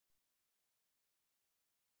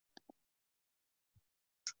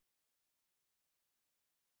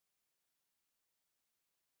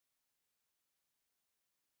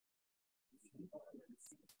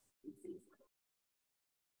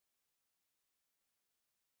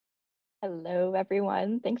Hello,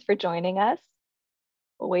 everyone. Thanks for joining us.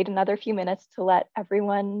 We'll wait another few minutes to let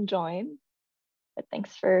everyone join, but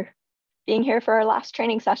thanks for being here for our last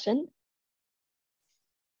training session.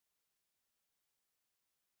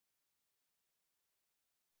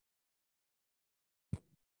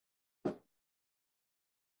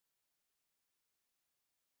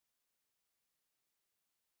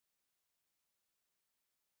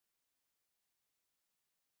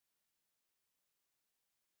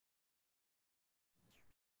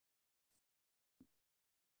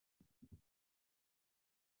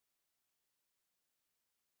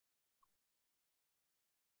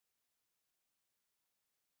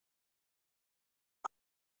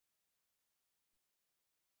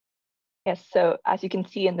 Yes, so as you can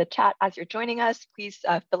see in the chat, as you're joining us, please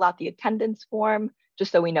fill out the attendance form,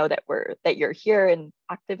 just so we know that you're here and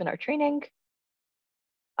active in our training.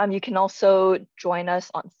 You can also join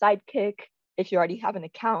us on Sidekick if you already have an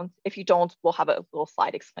account. If you don't, we'll have a little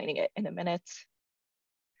slide explaining it in a minute.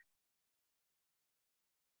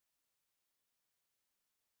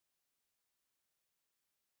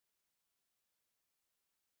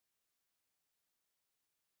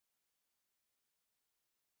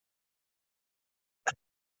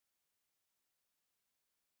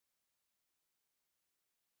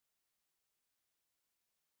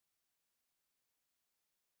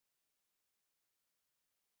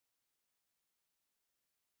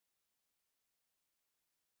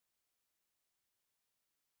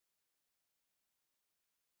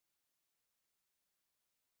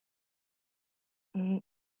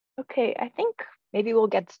 Okay, I think maybe we'll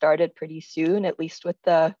get started pretty soon, at least with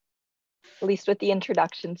the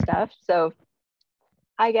introduction stuff. So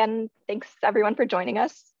hi again, thanks everyone for joining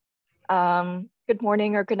us. Good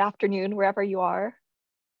morning or good afternoon, wherever you are.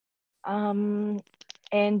 And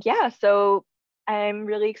yeah, so I'm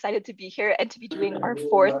really excited to be here and to be doing our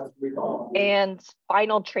fourth and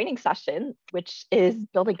final training session, which is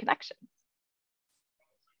building connections.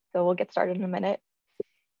 So we'll get started in a minute,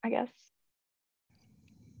 I guess.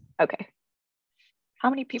 Okay.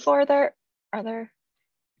 How many people are there?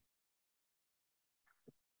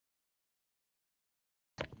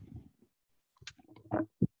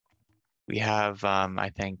 We have,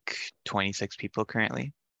 I think, 26 people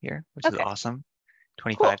currently here, which is awesome.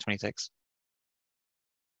 25, cool. 26.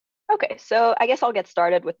 Okay, so I guess I'll get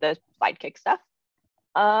started with the Sidekick stuff.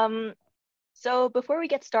 So before we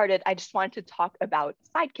get started, I just wanted to talk about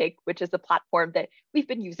Sidekick, which is a platform that we've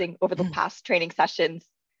been using over the past training sessions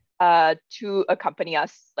to accompany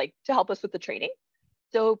us, like to help us with the training.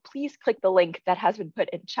 So please click the link that has been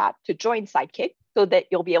put in chat to join Sidekick so that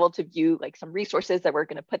you'll be able to view like some resources that we're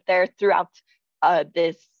going to put there throughout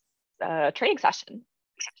this training session.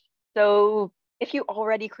 So if you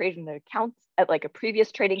already created an account at like a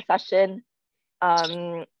previous training session,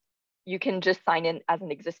 you can just sign in as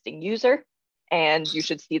an existing user and you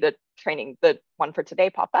should see the one for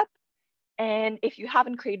today pop up. And if you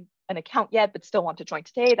haven't created an account yet, but still want to join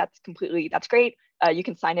today, that's great. You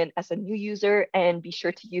can sign in as a new user and be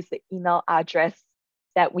sure to use the email address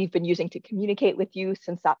that we've been using to communicate with you,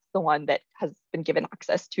 since that's the one that has been given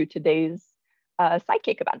access to today's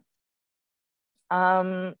Sidekick event.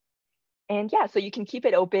 And yeah, so you can keep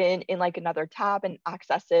it open in like another tab and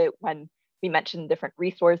access it when we mention different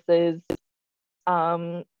resources.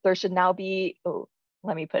 There should now be,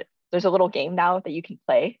 there's a little game now that you can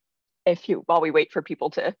play while we wait for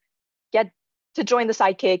people to get to join the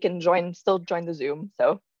Sidekick and still join the Zoom.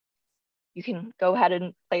 So you can go ahead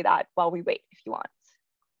and play that while we wait if you want.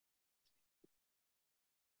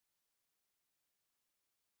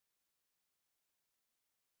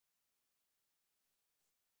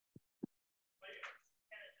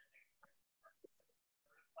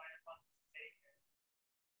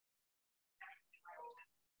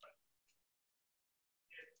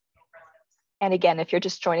 And again, if you're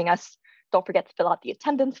just joining us, don't forget to fill out the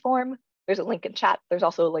attendance form. There's a link in chat. There's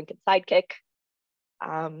also a link in Sidekick,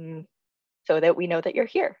 so that we know that you're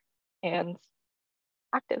here and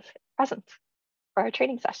active, present for our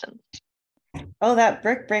training session. Oh, that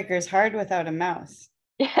brick breaker is hard without a mouse.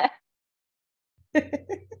 Yeah.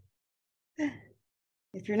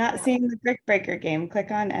 If you're not seeing the brick breaker game,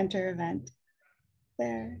 click on enter event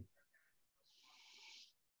there.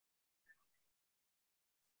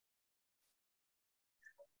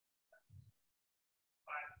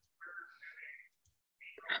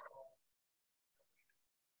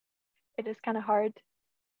 It is kind of hard.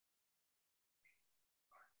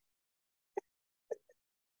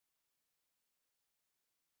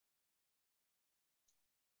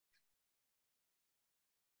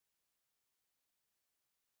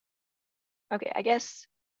 Okay, I guess,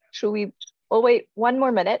 should we we'll wait one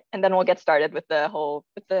more minute and then we'll get started with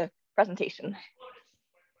the presentation.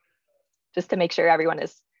 Just to make sure everyone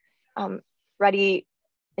is ready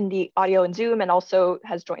in the audio and Zoom and also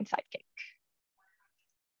has joined Sidekick.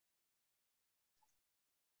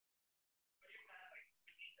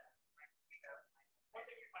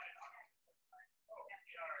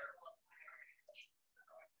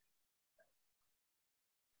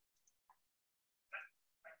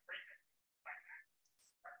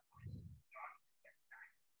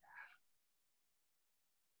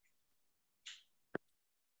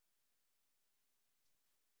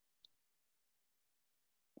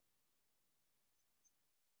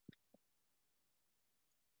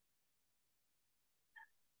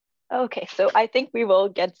 Okay, so I think we will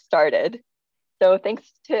get started. So thanks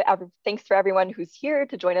for everyone who's here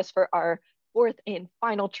to join us for our fourth and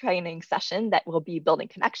final training session that will be building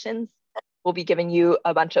connections. We'll be giving you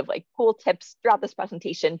a bunch of cool tips throughout this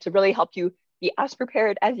presentation to really help you be as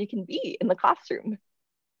prepared as you can be in the classroom.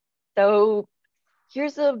 So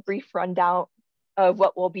here's a brief rundown of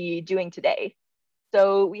what we'll be doing today.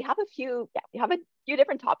 So we have a few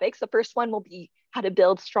different topics. The first one will be how to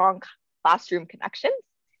build strong classroom connections.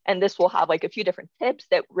 And this will have a few different tips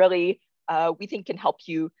that really we think can help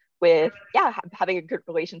you with having a good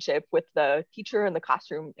relationship with the teacher and the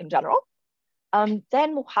classroom in general. Then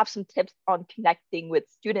we'll have some tips on connecting with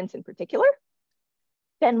students in particular.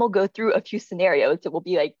 Then we'll go through a few scenarios that will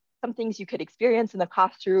be some things you could experience in the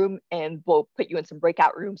classroom, and we'll put you in some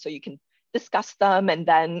breakout rooms so you can discuss them and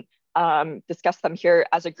then discuss them here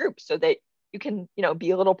as a group so that you can be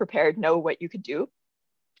a little prepared, know what you could do.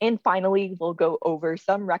 And finally, we'll go over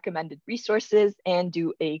some recommended resources and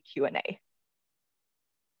do a Q&A.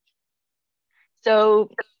 So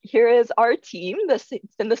here is our team.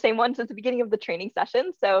 It's been the same one since the beginning of the training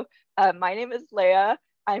session. So my name is Leah.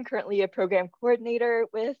 I'm currently a program coordinator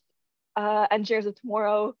with Engineers of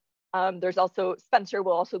Tomorrow. There's also Spencer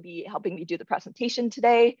will also be helping me do the presentation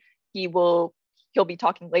today. He'll be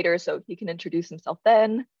talking later, so he can introduce himself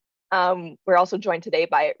then. We're also joined today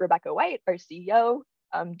by Rebecca White, our CEO.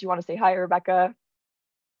 Do you want to say hi, Rebecca?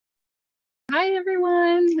 Hi,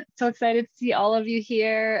 everyone. So excited to see all of you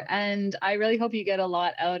here. And I really hope you get a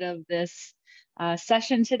lot out of this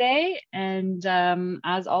session today. And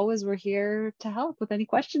as always, we're here to help with any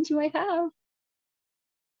questions you might have.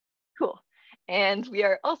 Cool. And we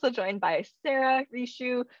are also joined by Sarah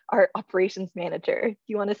Rishu, our operations manager. Do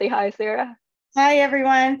you want to say hi, Sarah? Hi,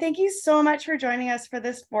 everyone. Thank you so much for joining us for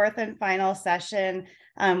this fourth and final session.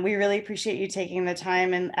 We really appreciate you taking the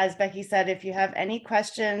time. And as Becky said, if you have any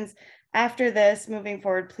questions after this moving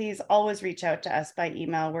forward, please always reach out to us by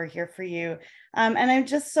email. We're here for you. And I'm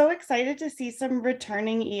just so excited to see some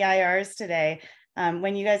returning EIRs today.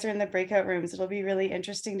 When you guys are in the breakout rooms, it'll be really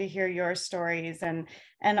interesting to hear your stories.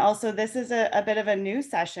 And also, this is a bit of a new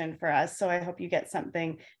session for us, so I hope you get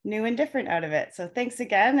something new and different out of it. So thanks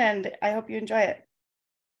again, and I hope you enjoy it.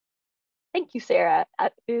 Thank you, Sarah.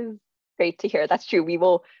 That is great to hear. That's true. We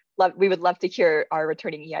would love to hear our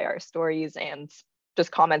returning EIR stories and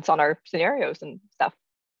just comments on our scenarios and stuff.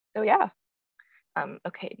 So yeah.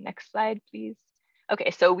 Okay, next slide, please.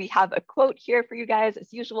 Okay, so we have a quote here for you guys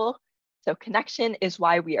as usual. So connection is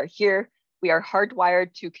why we are here. We are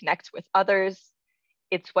hardwired to connect with others.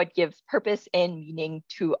 It's what gives purpose and meaning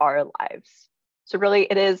to our lives. So really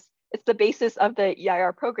it's the basis of the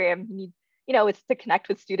EIR program. You need, it's to connect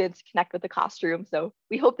with students, connect with the classroom. So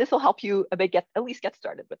we hope this will help you a bit at least get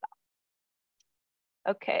started with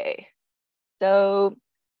that. Okay, so,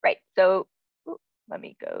 right. So let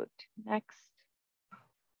me go to next.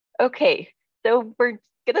 Okay, so we're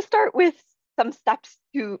gonna start with some steps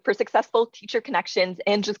for successful teacher connections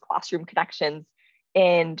and just classroom connections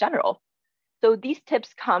in general. So these tips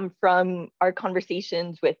come from our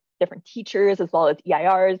conversations with different teachers as well as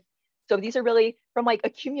EIRs. So these are really from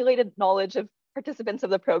accumulated knowledge of participants of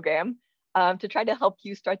the program to try to help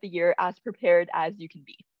you start the year as prepared as you can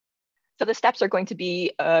be. So the steps are going to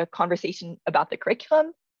be a conversation about the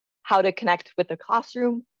curriculum, how to connect with the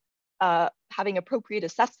classroom, having appropriate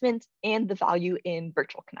assessment, and the value in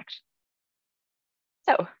virtual connection.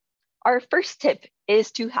 So our first tip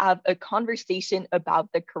is to have a conversation about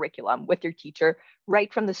the curriculum with your teacher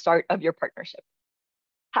right from the start of your partnership.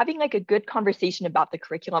 Having a good conversation about the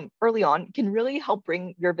curriculum early on can really help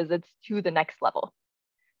bring your visits to the next level.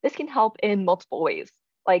 This can help in multiple ways,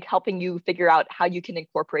 like helping you figure out how you can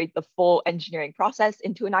incorporate the full engineering process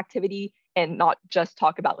into an activity and not just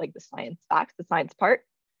talk about the science facts, the science part.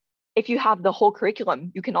 If you have the whole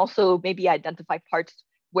curriculum, you can also maybe identify parts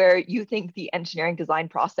where you think the engineering design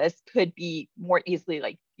process could be more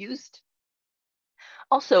easily used.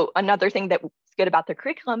 Also, another thing that's good about the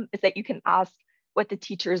curriculum is that you can ask what the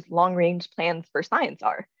teacher's long-range plans for science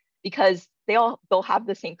are, because they'll have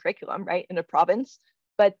the same curriculum, right, in a province,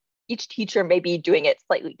 but each teacher may be doing it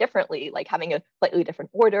slightly differently, like having a slightly different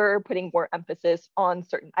order, putting more emphasis on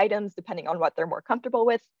certain items depending on what they're more comfortable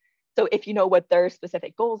with. So if you know what their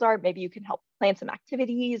specific goals are, maybe you can help plan some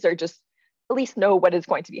activities or just at least know what is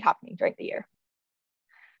going to be happening during the year.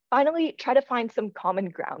 Finally, try to find some common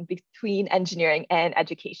ground between engineering and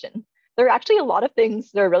education. There are actually a lot of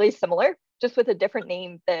things that are really similar, just with a different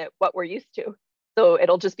name than what we're used to. So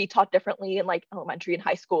it'll just be taught differently in like elementary and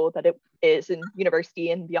high school than it is in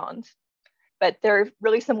university and beyond. But they're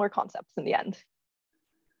really similar concepts in the end.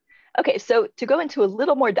 Okay, so to go into a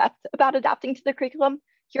little more depth about adapting to the curriculum,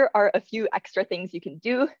 here are a few extra things you can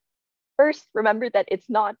do. First, remember that it's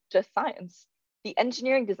not just science. The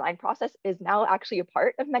engineering design process is now actually a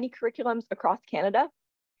part of many curriculums across Canada.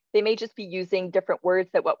 They may just be using different words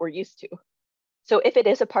than what we're used to. So if it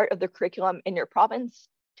is a part of the curriculum in your province,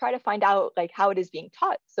 try to find out like how it is being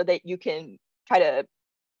taught so that you can try to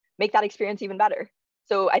make that experience even better.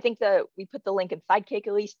 So I think that we put the link in Sidekick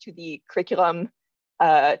at least to the curriculum,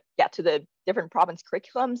 to the different province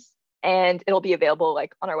curriculums, and it'll be available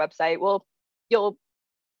like on our website. Well, you'll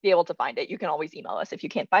be able to find it. You can always email us if you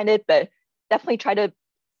can't find it, but definitely try to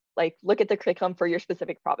like look at the curriculum for your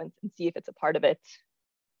specific province and see if it's a part of it.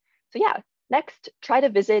 So yeah, next, try to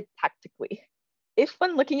visit tactically. If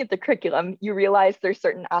when looking at the curriculum, you realize there's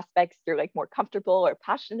certain aspects you're like more comfortable or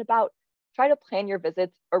passionate about, try to plan your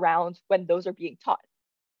visits around when those are being taught.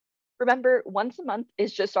 Remember, once a month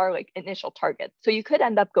is just our like initial target. So you could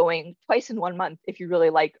end up going twice in 1 month if you really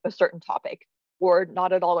like a certain topic, or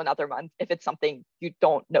not at all another month if it's something you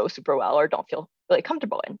don't know super well or don't feel really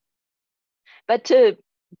comfortable in. But to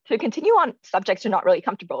continue on subjects you're not really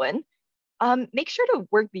comfortable in, make sure to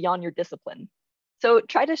work beyond your discipline. So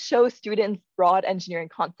try to show students broad engineering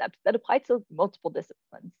concepts that apply to multiple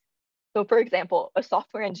disciplines. So for example, a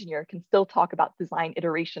software engineer can still talk about design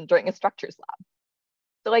iteration during a structures lab.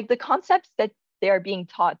 So like the concepts that they are being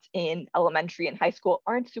taught in elementary and high school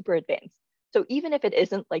aren't super advanced. So even if it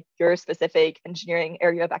isn't like your specific engineering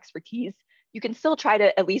area of expertise, you can still try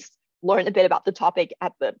to at least learn a bit about the topic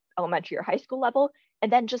at the elementary or high school level,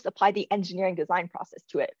 and then just apply the engineering design process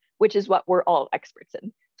to it, which is what we're all experts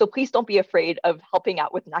in. So please don't be afraid of helping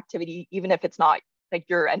out with an activity, even if it's not like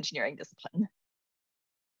your engineering discipline.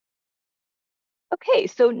 Okay,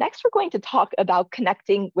 so next we're going to talk about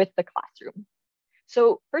connecting with the classroom.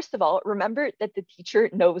 So first of all, remember that the teacher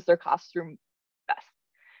knows their classroom best.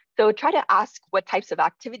 So try to ask what types of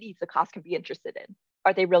activities the class can be interested in.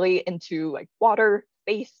 Are they really into like water,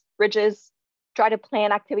 space, bridges? Try to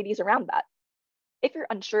plan activities around that. If you're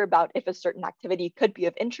unsure about if a certain activity could be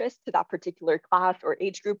of interest to that particular class or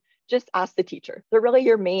age group, just ask the teacher. They're really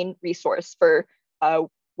your main resource for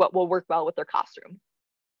what will work well with their classroom.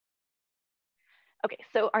 Okay,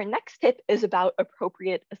 so our next tip is about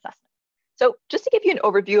appropriate assessment. So just to give you an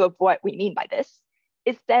overview of what we mean by this,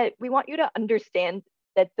 is that we want you to understand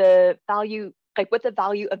that the value, like what the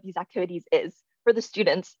value of these activities is for the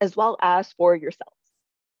students as well as for yourselves.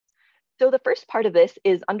 So the first part of this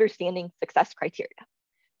is understanding success criteria.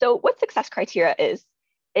 So what success criteria is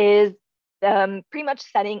pretty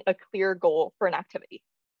much setting a clear goal for an activity.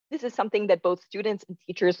 This is something that both students and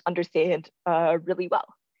teachers understand really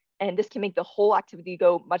well. And this can make the whole activity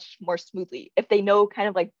go much more smoothly if they know kind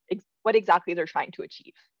of like what exactly they're trying to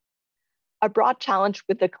achieve. A broad challenge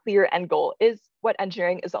with a clear end goal is what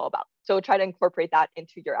engineering is all about. So try to incorporate that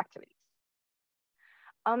into your activities.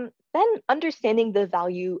 Then understanding the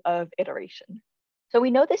value of iteration. So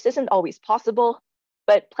we know this isn't always possible,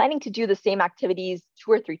 but planning to do the same activities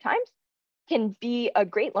 2 or 3 times can be a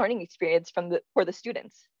great learning experience for the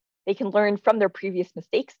students. They can learn from their previous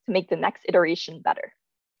mistakes to make the next iteration better.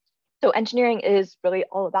 So engineering is really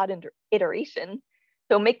all about iteration.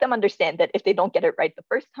 So make them understand that if they don't get it right the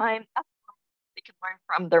first time, they can learn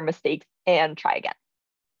from their mistakes and try again.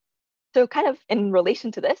 So kind of in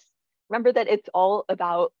relation to this, remember that it's all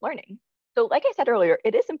about learning. So like I said earlier,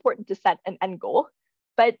 it is important to set an end goal,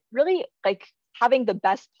 but really like having the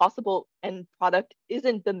best possible end product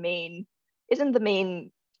isn't the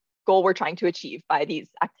main goal we're trying to achieve by these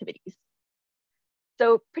activities.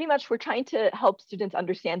 So pretty much we're trying to help students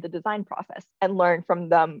understand the design process and learn from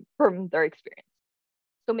their experience.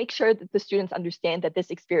 So make sure that the students understand that this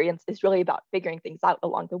experience is really about figuring things out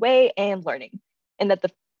along the way and learning, and that the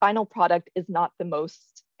final product is not the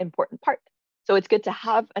most important part. So it's good to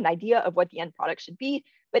have an idea of what the end product should be,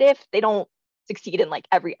 but if they don't succeed in like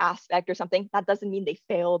every aspect or something, that doesn't mean they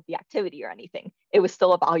failed the activity or anything. It was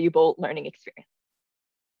still a valuable learning experience.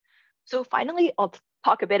 So finally,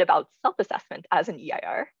 talk a bit about self-assessment as an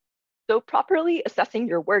EIR. So properly assessing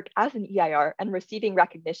your work as an EIR and receiving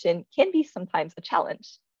recognition can be sometimes a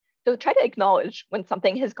challenge. So try to acknowledge when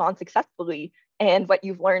something has gone successfully and what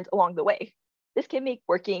you've learned along the way. This can make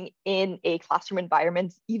working in a classroom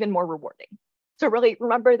environment even more rewarding. So really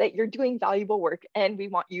remember that you're doing valuable work and we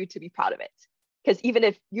want you to be proud of it. Because even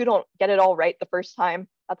if you don't get it all right the first time,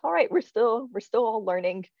 that's all right. We're still all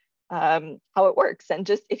learning how it works. And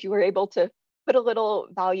just if you were able to put a little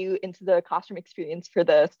value into the classroom experience for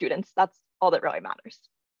the students, that's all that really matters.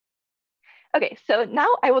 Okay, so now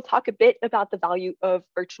I will talk a bit about the value of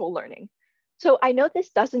virtual learning. So I know this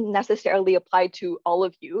doesn't necessarily apply to all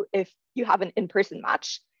of you if you have an in-person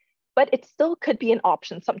match, but it still could be an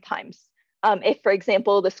option sometimes. If, for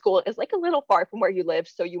example, the school is like a little far from where you live,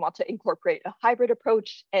 so you want to incorporate a hybrid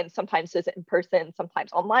approach and sometimes visit in person,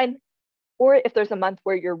 sometimes online, or if there's a month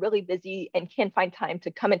where you're really busy and can't find time to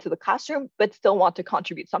come into the classroom, but still want to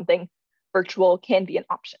contribute something, virtual can be an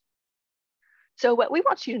option. So what we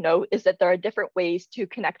want you to know is that there are different ways to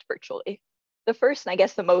connect virtually. The first, and I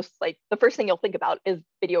guess the first thing you'll think about is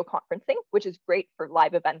video conferencing, which is great for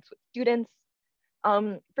live events with students.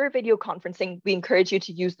 For video conferencing, we encourage you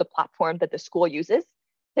to use the platform that the school uses,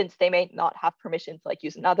 since they may not have permission to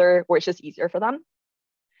use another, or it's just easier for them.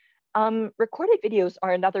 Recorded videos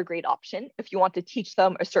are another great option if you want to teach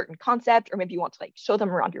them a certain concept, or maybe you want to show them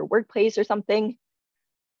around your workplace or something.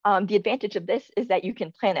 The advantage of this is that you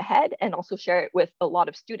can plan ahead and also share it with a lot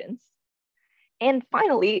of students. And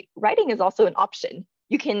finally, writing is also an option.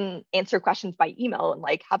 You can answer questions by email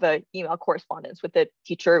and have an email correspondence with the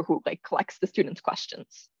teacher who collects the students'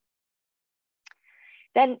 questions.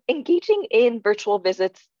 Then engaging in virtual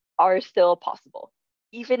visits are still possible,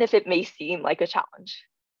 even if it may seem like a challenge.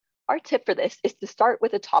 Our tip for this is to start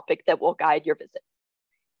with a topic that will guide your visit.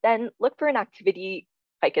 Then look for an activity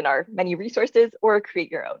like in our many resources or create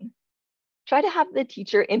your own. Try to have the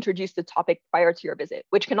teacher introduce the topic prior to your visit,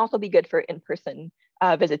 which can also be good for in-person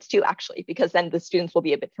visits too, actually, because then the students will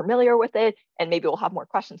be a bit familiar with it and maybe we'll have more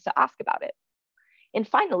questions to ask about it. And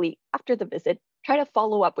finally, after the visit, try to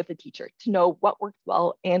follow up with the teacher to know what worked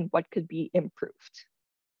well and what could be improved.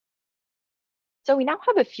 So we now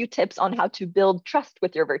have a few tips on how to build trust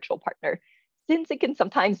with your virtual partner, since it can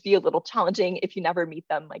sometimes be a little challenging if you never meet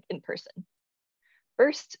them in person.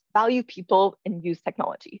 First, value people and use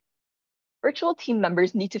technology. Virtual team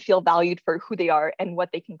members need to feel valued for who they are and what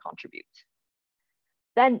they can contribute.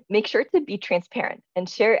 Then make sure to be transparent and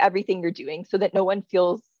share everything you're doing so that no one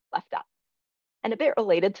feels left out. And a bit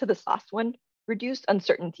related to this last one, reduce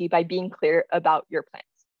uncertainty by being clear about your plans.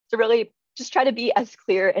 So really just try to be as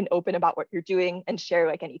clear and open about what you're doing and share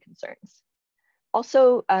any concerns.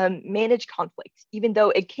 Also, manage conflict, even though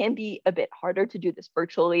it can be a bit harder to do this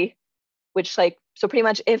virtually, which so pretty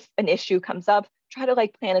much if an issue comes up, try to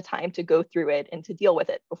plan a time to go through it and to deal with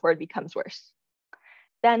it before it becomes worse.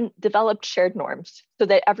 Then develop shared norms so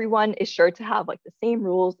that everyone is sure to have the same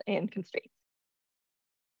rules and constraints.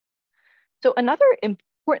 So another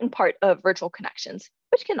important part of virtual connections,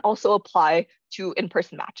 which can also apply to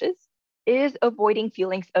in-person matches, is avoiding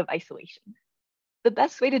feelings of isolation. The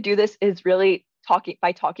best way to do this is really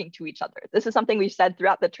by talking to each other. This is something we've said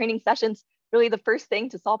throughout the training sessions. Really, the first thing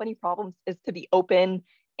to solve any problems is to be open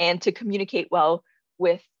and to communicate well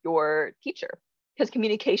with your teacher, because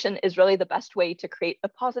communication is really the best way to create a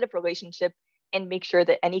positive relationship and make sure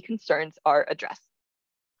that any concerns are addressed.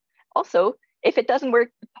 Also, if it doesn't work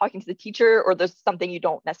talking to the teacher or there's something you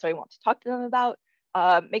don't necessarily want to talk to them about,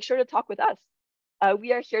 make sure to talk with us.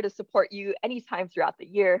 We are here to support you anytime throughout the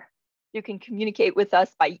year. You can communicate with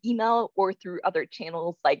us by email or through other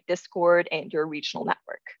channels like Discord and your regional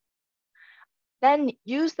network. Then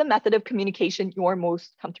use the method of communication you're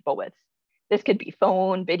most comfortable with. This could be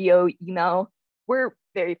phone, video, email. We're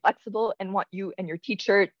very flexible and want you and your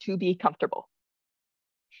teacher to be comfortable.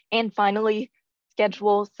 And finally,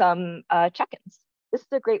 schedule some check-ins. This is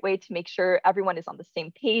a great way to make sure everyone is on the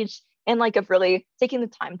same page and of really taking the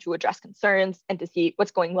time to address concerns and to see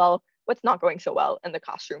what's going well, what's not going so well in the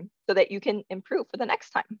classroom so that you can improve for the next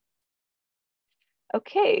time.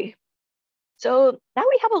 Okay, so now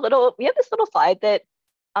we have this little slide that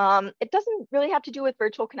it doesn't really have to do with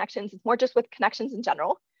virtual connections. It's more just with connections in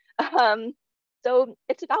general. So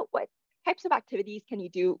it's about what types of activities can you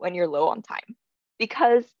do when you're low on time?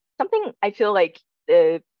 Because something I feel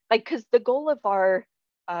because the goal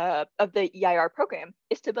of the EIR program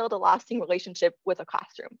is to build a lasting relationship with a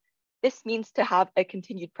classroom. This means to have a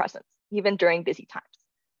continued presence, even during busy times.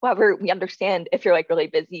 However, we understand if you're really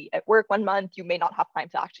busy at work one month, you may not have time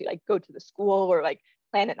to actually go to the school or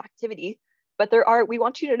plan an activity. But we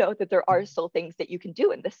want you to know that there are still things that you can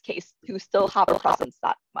do in this case to still have a presence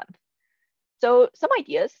that month. So some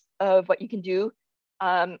ideas of what you can do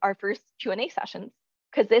are first Q&A sessions,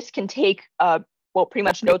 because this can take well, pretty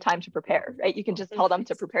much no time to prepare, right? You can just tell them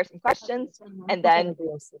to prepare some questions, and then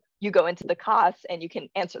you go into the class and you can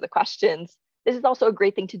answer the questions. This is also a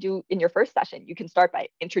great thing to do in your first session. You can start by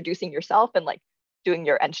introducing yourself and like doing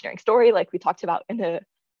your engineering story, like we talked about in the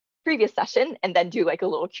previous session, and then do like a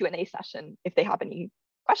little Q&A session if they have any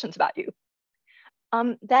questions about you.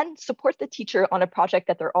 Then support the teacher on a project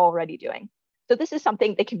that they're already doing. So this is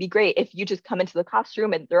something that can be great if you just come into the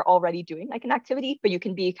classroom and they're already doing like an activity, but you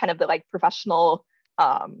can be kind of the like professional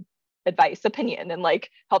advice, opinion, and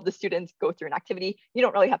like help the students go through an activity. You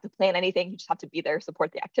don't really have to plan anything. You just have to be there,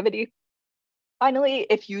 support the activity. Finally,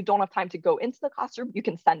 if you don't have time to go into the classroom, you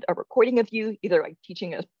can send a recording of you, either like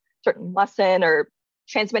teaching a certain lesson or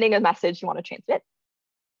transmitting a message you want to transmit.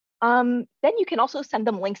 Then you can also send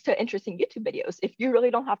them links to interesting YouTube videos. If you really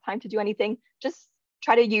don't have time to do anything, just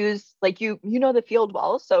try to use, like you know the field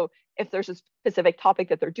well. So if there's a specific topic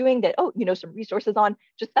that they're doing that, oh, you know some resources on,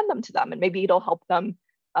 just send them to them, and maybe it'll help them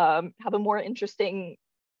have a more interesting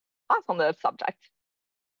class on the subject.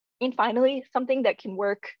 And finally, something that can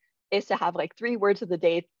work is to have like 3 words of the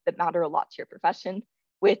day that matter a lot to your profession,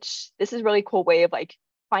 which this is a really cool way of like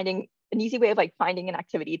finding an easy way of like finding an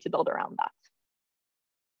activity to build around that.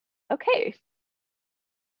 Okay.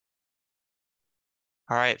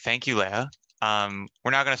 All right, thank you, Leah.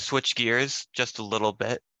 We're now going to switch gears just a little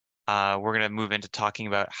bit. We're going to move into talking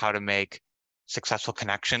about how to make successful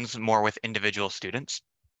connections more with individual students.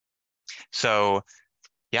 So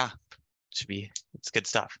yeah, it's good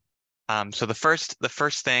stuff. So the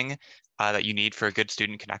first thing that you need for a good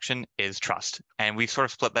student connection is trust. And we've sort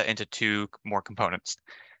of split that into 2 more components.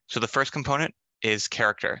 So the first component is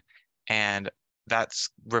character, and that's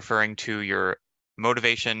referring to your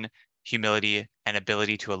motivation, humility, and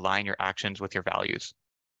ability to align your actions with your values.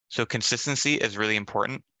 So consistency is really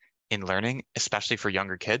important in learning, especially for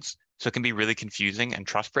younger kids. So it can be really confusing and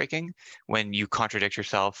trust-breaking when you contradict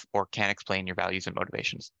yourself or can't explain your values and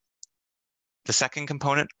motivations. The second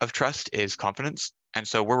component of trust is confidence. And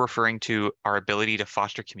so we're referring to our ability to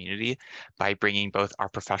foster community by bringing both our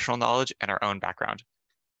professional knowledge and our own background.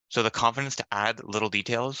 So the confidence to add little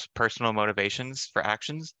details, personal motivations for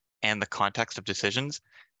actions, and the context of decisions,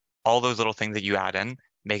 all those little things that you add in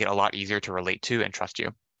make it a lot easier to relate to and trust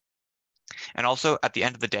you. And also at the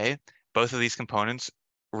end of the day, both of these components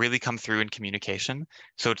really come through in communication.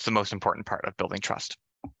 So it's the most important part of building trust.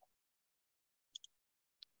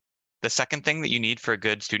 The second thing that you need for a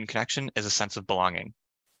good student connection is a sense of belonging.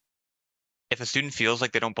 If a student feels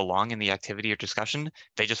like they don't belong in the activity or discussion,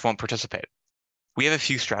 they just won't participate. We have a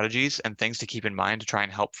few strategies and things to keep in mind to try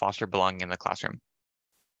and help foster belonging in the classroom.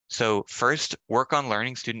 So first, work on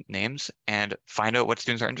learning student names and find out what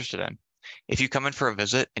students are interested in. If you come in for a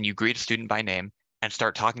visit and you greet a student by name and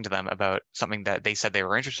start talking to them about something that they said they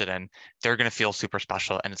were interested in, they're going to feel super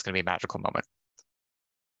special and it's going to be a magical moment.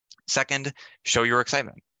 Second, show your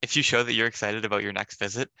excitement. If you show that you're excited about your next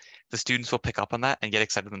visit, the students will pick up on that and get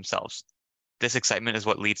excited themselves. This excitement is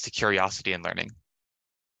what leads to curiosity and learning.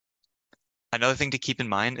 Another thing to keep in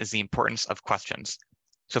mind is the importance of questions.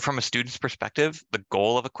 So from a student's perspective, the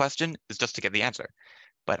goal of a question is just to get the answer.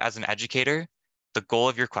 But as an educator, the goal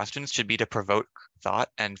of your questions should be to provoke thought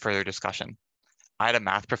and further discussion. I had a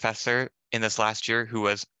math professor in this last year who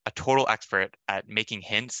was a total expert at making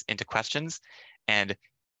hints into questions. And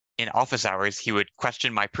in office hours, he would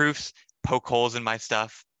question my proofs, poke holes in my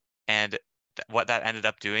stuff. And what that ended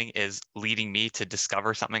up doing is leading me to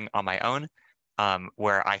discover something on my own,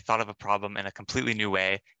 where I thought of a problem in a completely new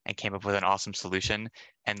way and came up with an awesome solution,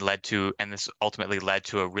 and this ultimately led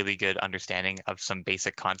to a really good understanding of some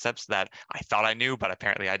basic concepts that I thought I knew, but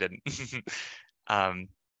apparently I didn't. And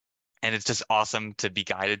it's just awesome to be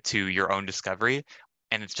guided to your own discovery.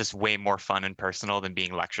 And it's just way more fun and personal than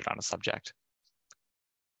being lectured on a subject.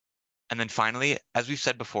 And then finally, as we've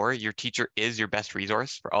said before, your teacher is your best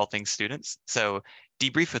resource for all things students. So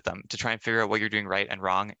debrief with them to try and figure out what you're doing right and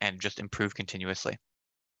wrong and just improve continuously.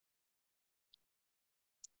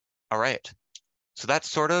 All right, so that's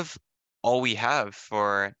sort of all we have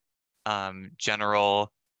for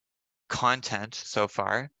general content so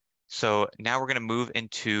far. So now we're going to move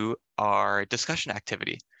into our discussion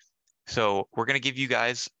activity. So we're going to give you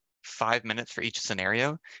guys 5 minutes for each scenario.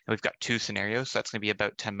 And we've got 2 scenarios, so that's going to be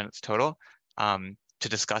about 10 minutes total to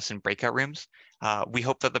discuss in breakout rooms. We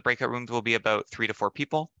hope that the breakout rooms will be about 3 to 4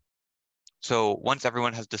 people. So once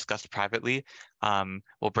everyone has discussed privately,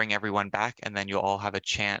 we'll bring everyone back and then you'll all have a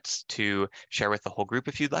chance to share with the whole group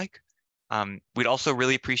if you'd like. We'd also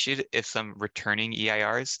really appreciate it if some returning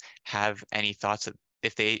EIRs have any thoughts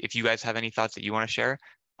if you guys have any thoughts that you want to share,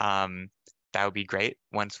 that would be great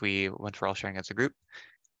once we're all sharing as a group.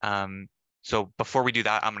 So before we do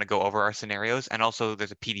that, I'm going to go over our scenarios, and also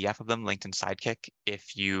there's a PDF of them linked in Sidekick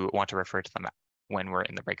if you want to refer to them when we're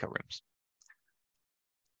in the breakout rooms.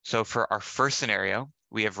 So for our first scenario,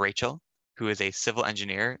 we have Rachel, who is a civil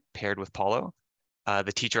engineer paired with Paulo,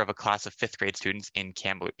 the teacher of a class of 5th grade students in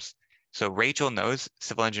Kamloops. So Rachel knows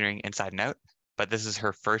civil engineering inside and out, but this is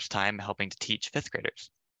her first time helping to teach 5th graders.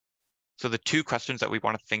 So the two questions that we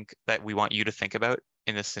want you to think about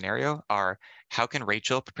in this scenario are, how can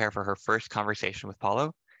Rachel prepare for her first conversation with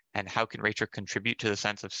Paulo? And how can Rachel contribute to the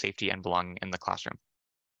sense of safety and belonging in the classroom?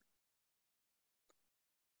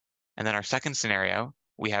 And then our second scenario,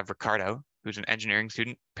 we have Ricardo, who's an engineering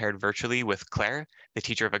student paired virtually with Claire, the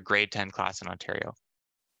teacher of a grade 10 class in Ontario.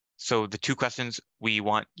 So the two questions we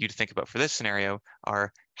want you to think about for this scenario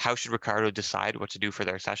are, how should Ricardo decide what to do for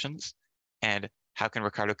their sessions? And how can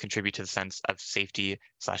Ricardo contribute to the sense of safety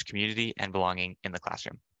 / community and belonging in the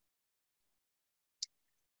classroom?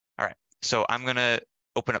 All right, so I'm gonna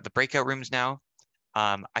open up the breakout rooms now.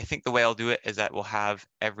 I think the way I'll do it is that we'll have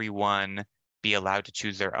everyone be allowed to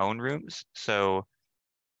choose their own rooms. So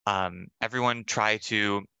everyone try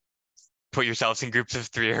to put yourselves in groups of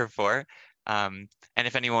 3 or 4. And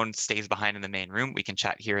if anyone stays behind in the main room, we can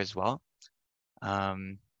chat here as well.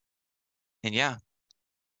 And yeah,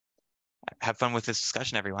 have fun with this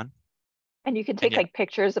discussion, everyone. And you can take like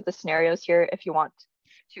pictures of the scenarios here if you want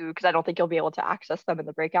to, because I don't think you'll be able to access them in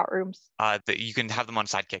the breakout rooms. You can have them on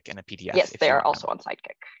Sidekick in a PDF. Yes, they are also on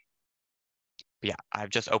Sidekick. But yeah, I've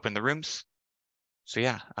just opened the rooms. So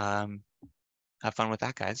yeah, have fun with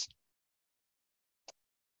that, guys.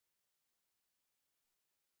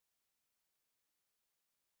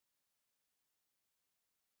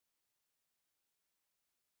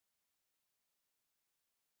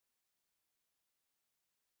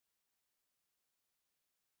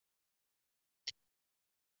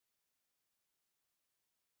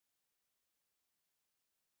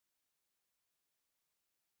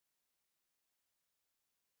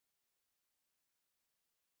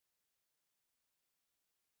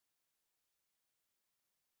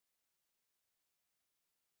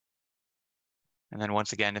 And then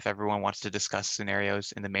once again, if everyone wants to discuss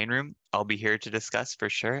scenarios in the main room, I'll be here to discuss for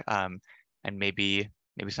sure. And maybe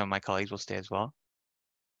some of my colleagues will stay as well.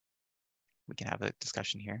 We can have a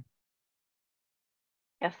discussion here.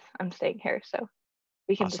 Yes, I'm staying here, so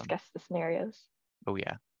we can Awesome. discuss the scenarios. Oh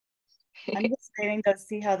yeah. I'm just waiting to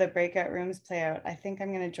see how the breakout rooms play out. I think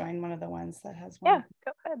I'm going to join one of the ones that has one. Yeah,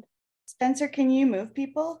 go ahead. Spencer, can you move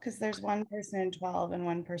people? Because there's one person in 12 and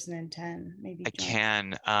one person in 10. Maybe I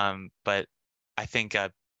can, but I think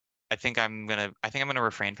I'm gonna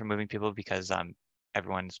refrain from moving people because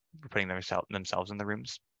everyone's putting themselves in the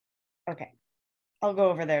rooms. Okay, I'll go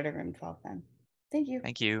over there to room 12 then. Thank you.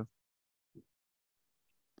 Thank you.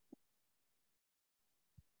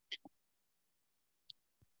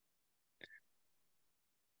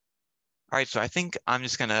 All right, so I think I'm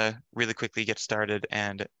just gonna really quickly get started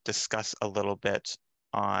and discuss a little bit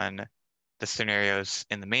on the scenarios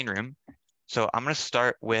in the main room. So I'm gonna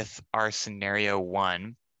start with our scenario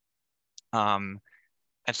 1. And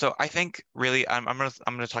so I think really I'm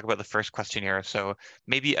gonna talk about the first question here. So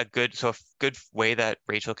maybe a good way that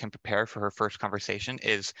Rachel can prepare for her first conversation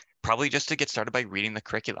is probably just to get started by reading the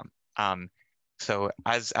curriculum. So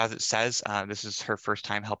as it says, this is her first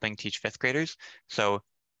time helping teach 5th graders. So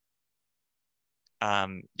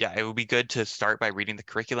yeah, it would be good to start by reading the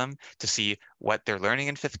curriculum to see what they're learning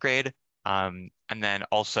in 5th grade. And then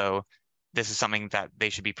also, this is something that they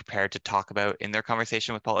should be prepared to talk about in their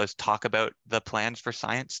conversation with Paul, is talk about the plans for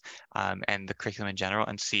science and the curriculum in general,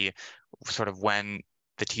 and see sort of when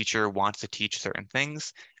the teacher wants to teach certain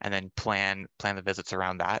things, and then plan the visits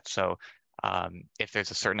around that. So if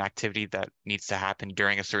there's a certain activity that needs to happen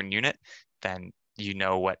during a certain unit, then you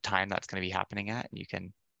know what time that's going to be happening at, and you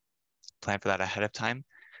can plan for that ahead of time.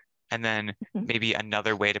 And then maybe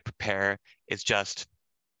another way to prepare is just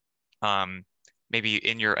maybe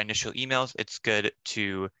in your initial emails, it's good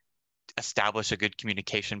to establish a good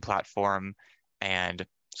communication platform and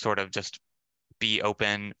sort of just be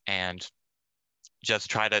open and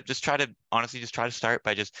honestly just try to start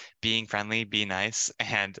by just being friendly, be nice,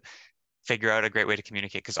 and figure out a great way to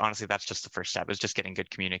communicate. Because honestly, that's just the first step, is just getting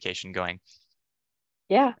good communication going.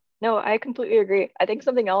 Yeah, no, I completely agree. I think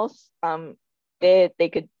something else they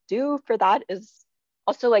could do for that is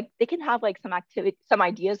also like they can have like some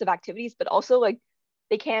ideas of activities, but also like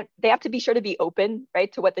they have to be sure to be open,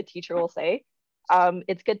 right, to what the teacher will say.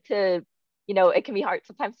 It's good to you know, it can be hard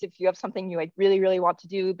sometimes if you have something you like really, really want to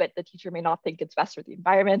do, but the teacher may not think it's best for the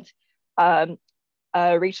environment. Um,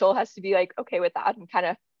 Rachel has to be like okay with that and kind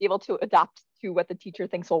of be able to adapt to what the teacher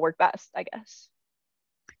thinks will work best, I guess.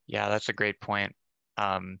 Yeah, that's a great point.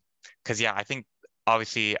 Because yeah, I think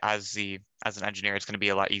obviously as an engineer, it's going to be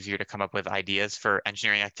a lot easier to come up with ideas for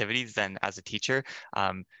engineering activities than as a teacher.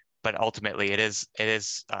 But ultimately, it is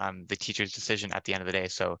the teacher's decision at the end of the day.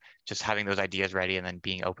 So just having those ideas ready and then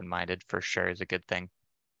being open-minded for sure is a good thing.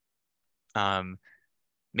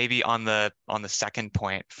 Maybe on the second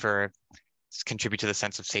point for contribute to the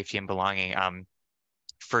sense of safety and belonging.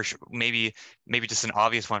 For sure, maybe just an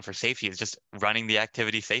obvious one for safety is just running the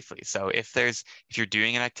activity safely. So if you're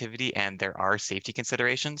doing an activity and there are safety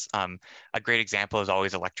considerations, a great example is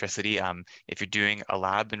always electricity. If you're doing a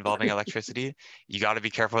lab involving electricity, you got to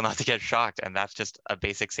be careful not to get shocked, and that's just a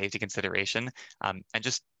basic safety consideration. And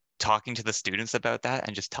just talking to the students about that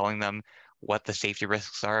and just telling them what the safety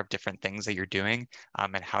risks are of different things that you're doing,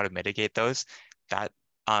 and how to mitigate those. That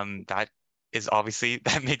is obviously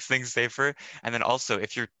that makes things safer. And then also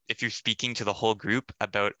if you're speaking to the whole group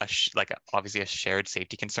about obviously a shared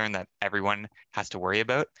safety concern that everyone has to worry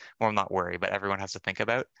about, well, not worry, but everyone has to think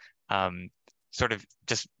about, sort of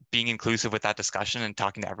just being inclusive with that discussion and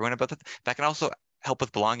talking to everyone about that can also help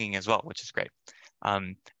with belonging as well, which is great.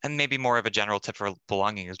 And maybe more of a general tip for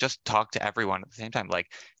belonging is just talk to everyone at the same time.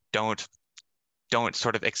 Like don't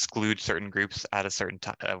sort of exclude certain groups at a certain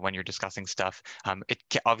time when you're discussing stuff.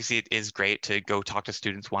 Obviously it is great to go talk to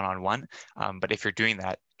students one-on-one, but if you're doing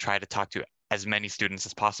that, try to talk to as many students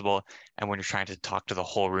as possible. And when you're trying to talk to the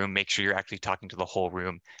whole room, make sure you're actually talking to the whole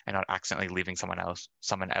room and not accidentally leaving someone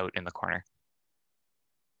out in the corner.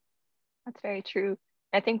 That's very true.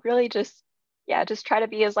 I think really just, yeah, just try to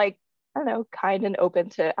be as like, I don't know, kind and open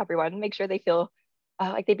to everyone. Make sure they feel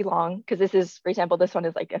like they belong. Because this is, for example, this one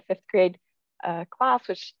is like a fifth grade class,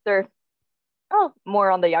 which they're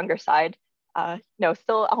more on the younger side,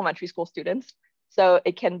 still elementary school students. So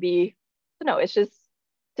it can be, it's just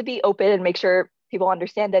to be open and make sure people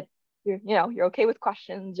understand that you're okay with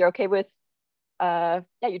questions, you're okay with,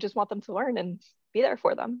 you just want them to learn and be there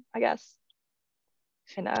for them, I guess.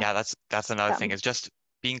 And Yeah, that's another thing, is just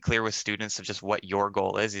being clear with students of just what your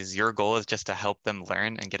goal is your goal is just to help them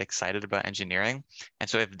learn and get excited about engineering. And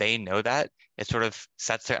so if they know that, it sort of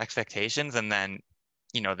sets their expectations, and then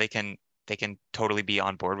they can totally be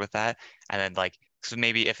on board with that. And then so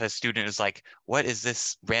maybe if a student is like, what is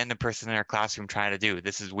this random person in our classroom trying to do?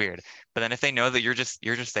 This is weird. But then if they know that you're just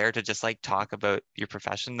there to just like talk about your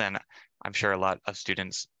profession, then I'm sure a lot of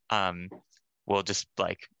students will just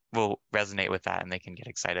will resonate with that and they can get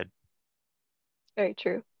excited. Very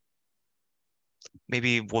true.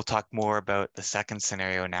 Maybe we'll talk more about the second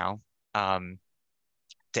scenario now,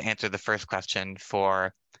 to answer the first question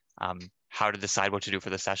for how to decide what to do for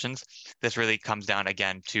the sessions. This really comes down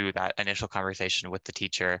again to that initial conversation with the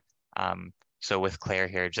teacher. So with Claire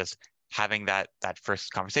here, just having that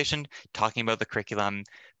first conversation, talking about the curriculum,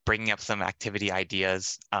 bringing up some activity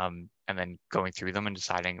ideas, and then going through them and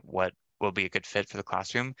deciding what will be a good fit for the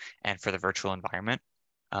classroom and for the virtual environment.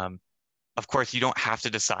 Of course, you don't have to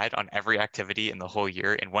decide on every activity in the whole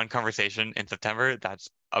year in one conversation in September. That's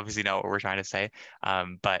obviously not what we're trying to say.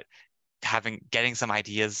 But getting some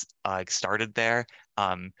ideas started there,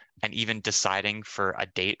 and even deciding for a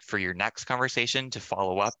date for your next conversation to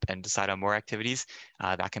follow up and decide on more activities,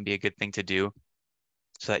 that can be a good thing to do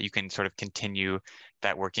so that you can sort of continue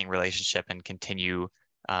that working relationship and continue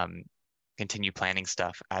planning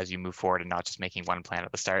stuff as you move forward, and not just making one plan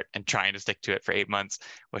at the start and trying to stick to it for 8 months,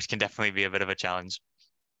 which can definitely be a bit of a challenge.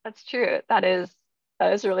 That's true. That is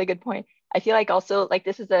a really good point. I feel like also like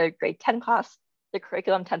this is a grade 10 class. The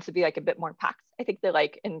curriculum tends to be like a bit more packed. I think they're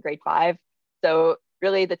like in grade 5. So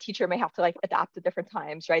really the teacher may have to like adapt at different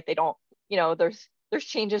times, right? They don't, there's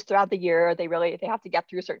changes throughout the year. They have to get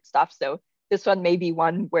through certain stuff. So this one may be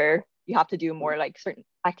one where you have to do more like certain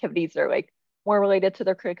activities that are like more related to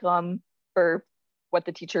their curriculum for what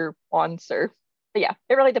the teacher wants, but yeah,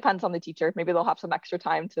 it really depends on the teacher. Maybe they'll have some extra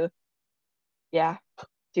time to,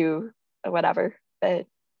 do whatever. But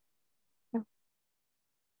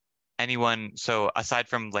so aside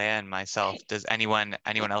from Leah and myself, does anyone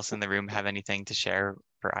else in the room have anything to share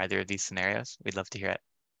for either of these scenarios? We'd love to hear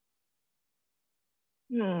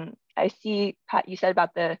it. I see, Pat, you said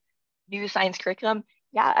about the new science curriculum.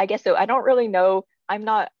 Yeah, I guess so. I don't really know. I'm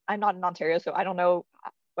not in Ontario, so I don't know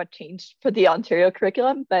what changed for the Ontario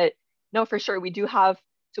curriculum, but no, for sure we do have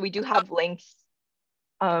links.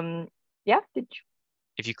 If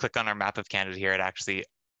you click on our map of Canada here, it actually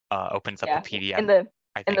opens up a PDF in the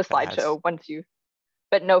slideshow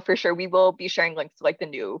but no, for sure we will be sharing links to like the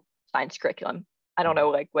new science curriculum. I don't know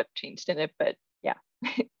like what changed in it, but yeah.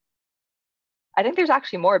 I think there's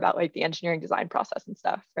actually more about like the engineering design process and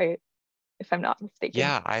stuff, right? If I'm not mistaken.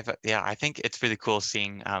 Yeah, I think it's really cool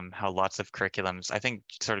seeing how lots of curriculums, I think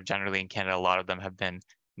sort of generally in Canada, a lot of them have been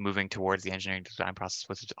moving towards the engineering design process,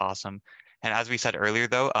 which is awesome. And as we said earlier,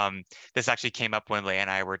 though, this actually came up when Leigh and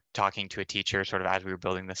I were talking to a teacher, sort of as we were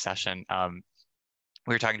building this session.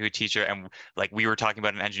 We were talking to a teacher, and like we were talking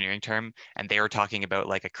about an engineering term, and they were talking about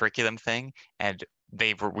like a curriculum thing, and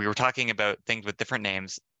we were talking about things with different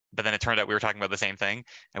names, but then it turned out we were talking about the same thing,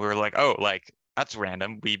 and we were like, oh, like that's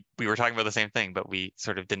random. We were talking about the same thing, but we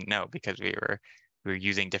sort of didn't know because we were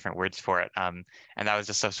using different words for it. And that was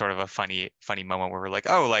just a sort of a funny moment where we're like,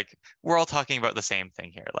 oh, like we're all talking about the same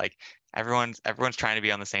thing here. Like everyone's trying to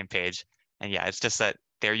be on the same page. And yeah, it's just that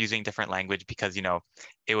they're using different language because,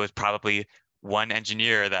 it was probably one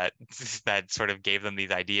engineer that that sort of gave them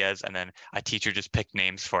these ideas, and then a teacher just picked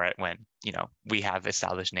names for it when, we have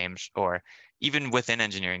established names, or even within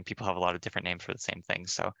engineering, people have a lot of different names for the same thing.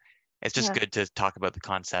 So it's just good to talk about the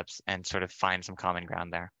concepts and sort of find some common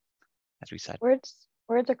ground there, as we said. Words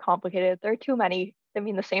are complicated. There are too many that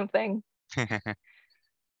mean the same thing.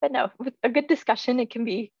 But no, with a good discussion, you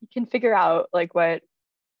can figure out like what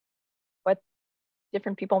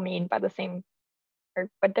different people mean by the same, or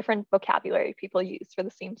what different vocabulary people use for the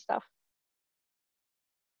same stuff.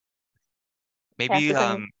 Maybe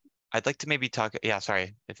I'd like to maybe talk. Yeah,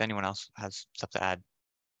 sorry. If anyone else has stuff to add,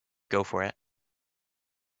 go for it.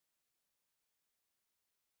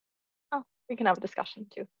 Oh, we can have a discussion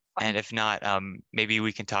too. Fine. And if not, maybe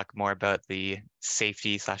we can talk more about the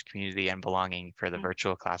safety/community and belonging for the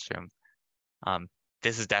virtual classroom.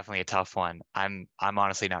 This is definitely a tough one. I'm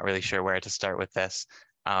honestly not really sure where to start with this.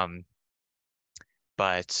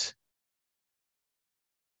 But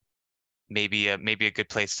maybe a good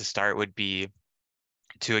place to start would be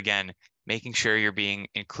to, again, making sure you're being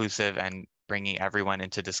inclusive and bringing everyone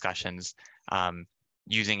into discussions,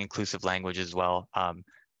 using inclusive language as well.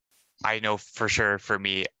 I know for sure for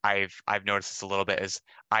me, I've noticed this a little bit, is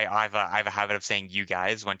I have a habit of saying you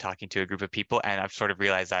guys when talking to a group of people, and I've sort of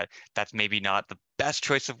realized that that's maybe not the best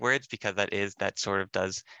choice of words, because that sort of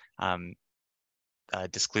does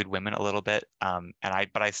disclude women a little bit.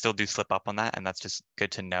 But I still do slip up on that, and that's just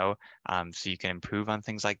good to know, so you can improve on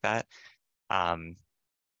things like that. And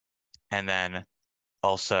then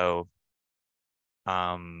also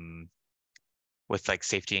with like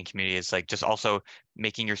safety and community is like just also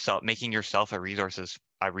making yourself a resource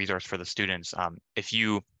for the students. If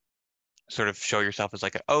you sort of show yourself as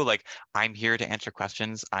like, oh, like I'm here to answer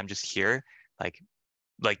questions, I'm just here, like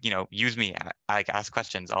use me, like ask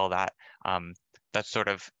questions, all that. That sort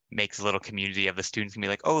of makes a little community of the students and be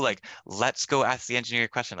like, oh, like let's go ask the engineer a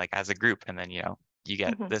question, like as a group, and then you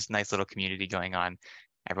get this nice little community going on.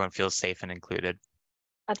 Everyone feels safe and included.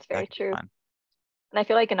 That's very true. Fun. And I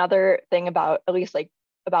feel like another thing about, at least like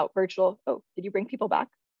about virtual, oh, did you bring people back?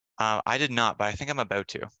 I did not, but I think I'm about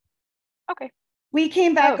to. Okay. We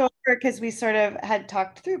came back over because we sort of had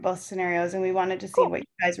talked through both scenarios, and we wanted to see what you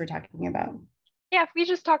guys were talking about. Yeah, we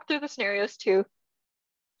just talked through the scenarios too.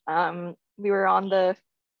 We were on the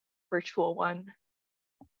virtual one.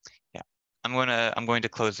 Yeah, I'm going to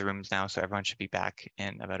close the rooms now, so everyone should be back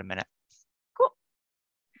in about a minute. Cool.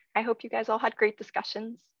 I hope you guys all had great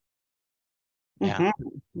discussions. Yeah,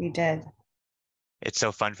 we did. It's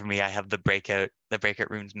so fun for me. I have the breakout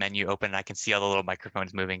rooms menu open, and I can see all the little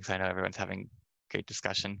microphones moving, so I know everyone's having great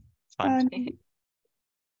discussion. It's fun.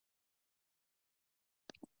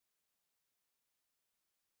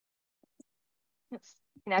 Yes.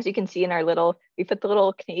 And as you can see in our we put the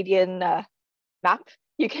little Canadian map.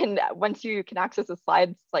 You can, once you can access the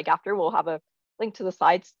slides, like after, we'll have a link to the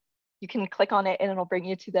slides. You can click on it and it'll bring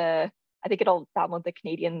you to I think it'll download the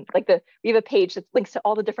Canadian, we have a page that links to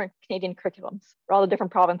all the different Canadian curriculums for all the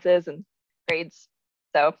different provinces and grades.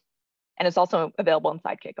 So, and it's also available in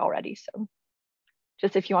Sidekick already. So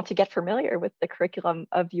just if you want to get familiar with the curriculum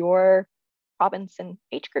of your province and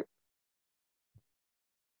age group.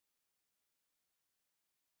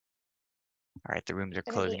 All right, the rooms are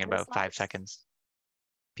closing in about 5 seconds.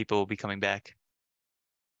 People will be coming back.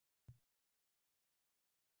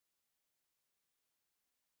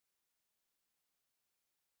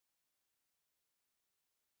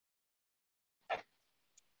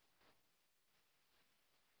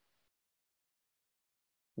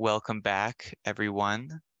 Welcome back,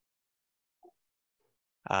 everyone.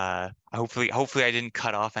 Hopefully I didn't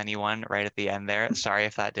cut off anyone right at the end there. Sorry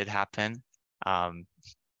if that did happen.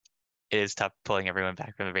 It is tough pulling everyone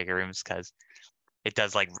back from the breakout rooms because it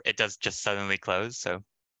does just suddenly close. So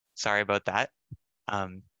sorry about that.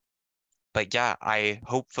 But yeah,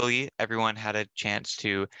 hopefully everyone had a chance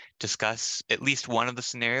to discuss at least one of the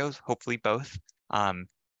scenarios, hopefully both.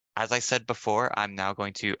 As I said before, I'm now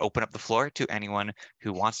going to open up the floor to anyone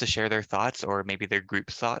who wants to share their thoughts or maybe their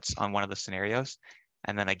group's thoughts on one of the scenarios.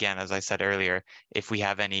 And then again, as I said earlier, if we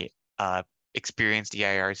have any experienced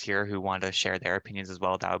EIRs here who want to share their opinions as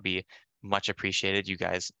well, that would be much appreciated. You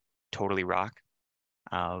guys totally rock.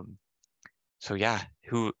 So yeah,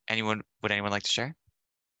 would anyone like to share?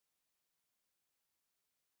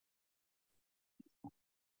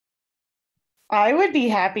 I would be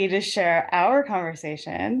happy to share our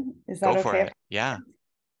conversation. Is that Go for okay? it. Yeah.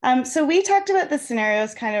 So we talked about the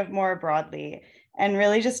scenarios kind of more broadly and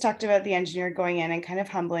really just talked about the engineer going in and kind of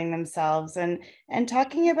humbling themselves and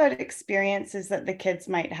talking about experiences that the kids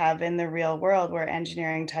might have in the real world where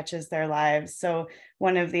engineering touches their lives. So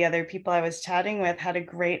one of the other people I was chatting with had a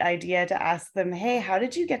great idea to ask them, hey, how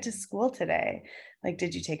did you get to school today? Like,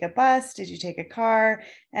 did you take a bus? Did you take a car?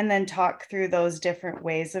 And then talk through those different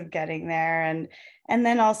ways of getting there. And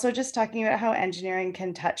then also just talking about how engineering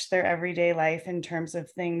can touch their everyday life in terms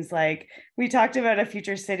of things like we talked about a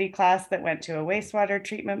future city class that went to a wastewater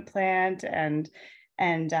treatment plant and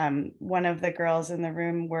one of the girls in the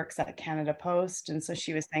room works at Canada Post. And so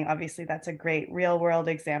she was saying, obviously, that's a great real world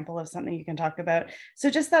example of something you can talk about.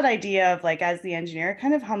 So just that idea of like, as the engineer,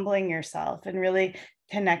 kind of humbling yourself and really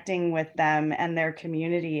connecting with them and their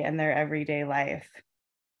community and their everyday life.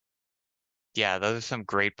 Yeah, those are some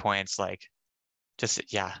great points. Like,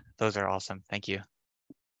 yeah, those are awesome. Thank you.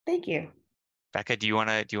 Thank you. Becca, do you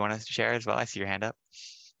wanna share as well? I see your hand up.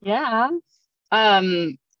 Yeah.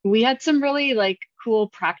 We had some really like cool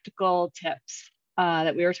practical tips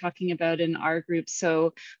that we were talking about in our group.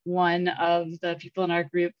 So one of the people in our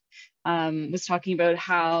group was talking about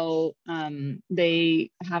how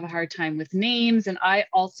they have a hard time with names. And I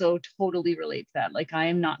also totally relate to that. Like I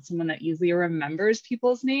am not someone that easily remembers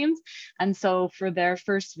people's names. And so for their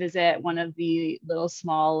first visit, one of the little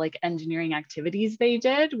small like engineering activities they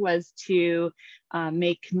did was to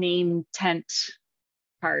make name tent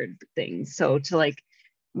card things. So to like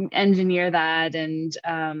engineer that and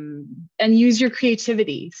use your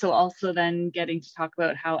creativity. So also then getting to talk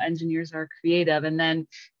about how engineers are creative, and then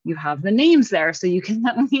you have the names there, so you can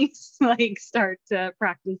at least like start to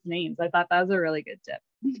practice names. I thought that was a really good tip.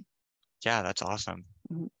 Yeah, that's awesome.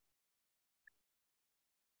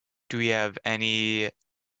 Do we have any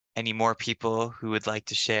more people who would like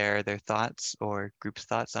to share their thoughts or group's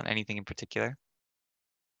thoughts on anything in particular?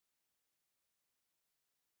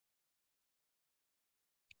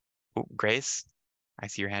 Oh, Grace, I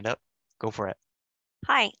see your hand up. Go for it.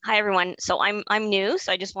 Hi everyone. So I'm new,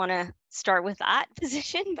 so I just want to start with that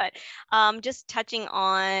position, but just touching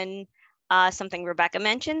on something Rebecca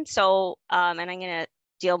mentioned. So and I'm going to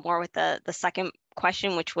deal more with the second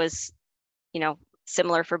question, which was,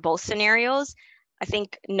 similar for both scenarios. I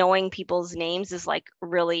think knowing people's names is like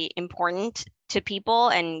really important to people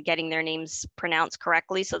and getting their names pronounced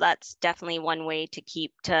correctly. So that's definitely one way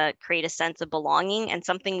to create a sense of belonging, and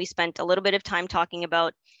something we spent a little bit of time talking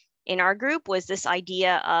about in our group was this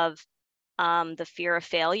idea of the fear of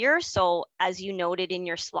failure. So as you noted in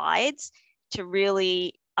your slides, to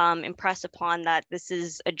really impress upon that this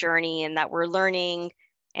is a journey and that we're learning,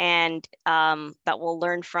 and that we'll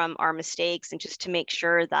learn from our mistakes, and just to make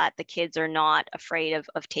sure that the kids are not afraid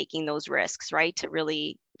of taking those risks, right? To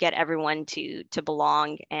really get everyone to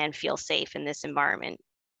belong and feel safe in this environment.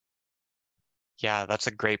 Yeah, that's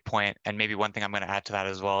a great point. And maybe one thing I'm going to add to that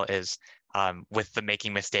as well is with the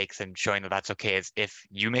making mistakes and showing that that's okay is if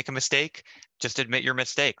you make a mistake, just admit your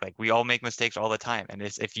mistake. Like we all make mistakes all the time. And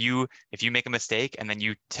it's if you make a mistake and then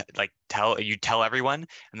you tell everyone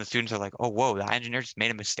and the students are like, oh, whoa, the engineer just made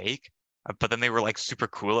a mistake. But then they were like super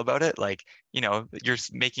cool about it. Like, you're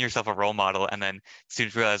making yourself a role model, and then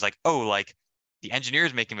students realize like, oh, like the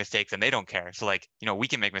engineers making mistakes and they don't care. So like, we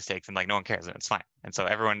can make mistakes and like no one cares and it's fine. And so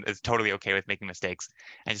everyone is totally okay with making mistakes,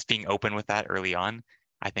 and just being open with that early on,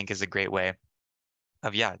 I think is a great way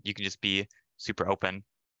of, yeah, you can just be super open,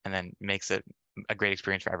 and then makes it a great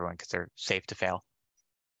experience for everyone because they're safe to fail.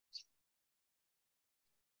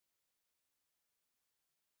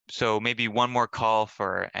 So maybe one more call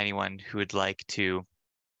for anyone who would like to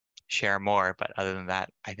share more, but other than that,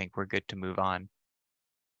 I think we're good to move on.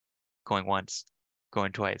 Going once,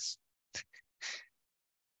 going twice.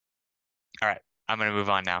 All right, I'm going to move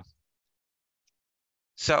on now.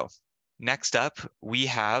 So next up, we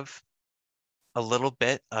have a little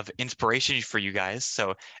bit of inspiration for you guys.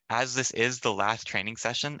 So as this is the last training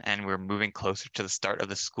session and we're moving closer to the start of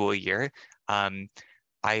the school year,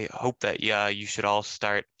 I hope that you should all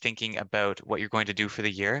start thinking about what you're going to do for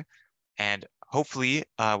the year. And hopefully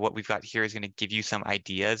what we've got here is going to give you some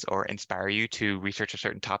ideas or inspire you to research a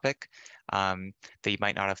certain topic that you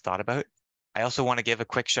might not have thought about. I also want to give a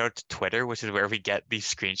quick shout out to Twitter, which is where we get these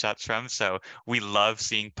screenshots from. So we love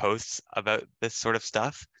seeing posts about this sort of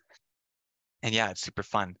stuff. And yeah, it's super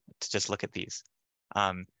fun to just look at these.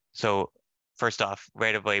 So first off,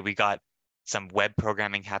 right away, we got some web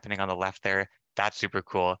programming happening on the left there. That's super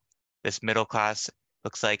cool. This middle class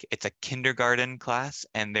looks like it's a kindergarten class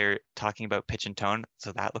and they're talking about pitch and tone.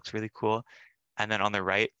 So that looks really cool. And then on the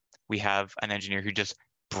right, we have an engineer who just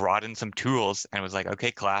brought in some tools and was like,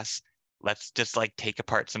 okay, class, let's just like take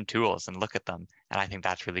apart some tools and look at them. And I think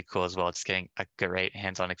that's really cool as well. It's getting a great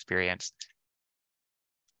hands-on experience.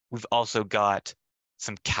 We've also got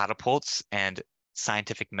some catapults and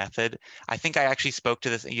scientific method. I think I actually spoke to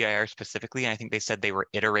this EIR specifically, and I think they said they were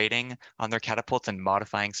iterating on their catapults and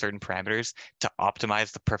modifying certain parameters to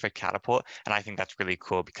optimize the perfect catapult. And I think that's really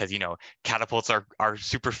cool because, you know, catapults are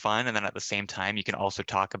super fun. And then at the same time, you can also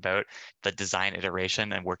talk about the design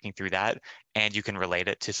iteration and working through that. And you can relate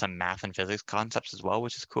it to some math and physics concepts as well,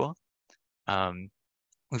 which is cool.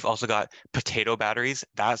 We've also got potato batteries.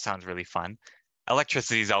 That sounds really fun.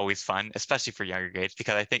 Electricity is always fun, especially for younger grades,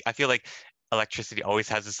 because I feel like electricity always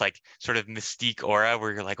has this like sort of mystique aura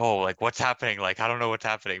where you're like, oh, like what's happening? Like, I don't know what's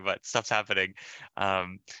happening, but stuff's happening.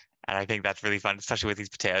 And I think that's really fun, especially with these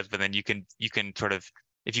potatoes. But then you can sort of,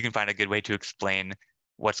 if you can find a good way to explain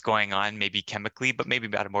what's going on, maybe chemically, but maybe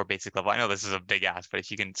at a more basic level. I know this is a big ask, but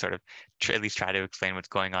if you can sort of at least try to explain what's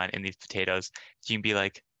going on in these potatoes, you can be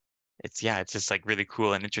like, it's just like really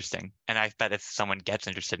cool and interesting. And I bet if someone gets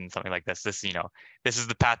interested in something like this, this is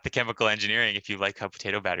the path to chemical engineering if you like how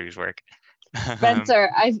potato batteries work. Spencer,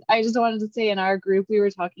 I just wanted to say in our group, we were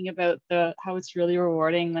talking about how it's really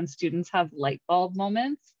rewarding when students have light bulb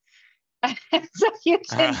moments. So you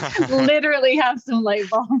can literally have some light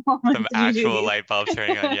bulb moments. Some actual light bulb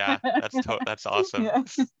turning on. Yeah, that's awesome. Yeah.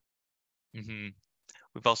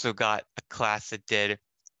 We've also got a class that did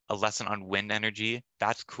a lesson on wind energy.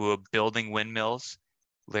 That's cool. Building windmills,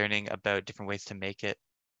 learning about different ways to make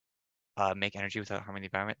energy without harming the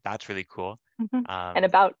environment. That's really cool. And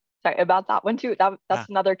about that one too. That's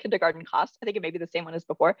another kindergarten class. I think it may be the same one as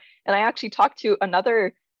before. And I actually talked to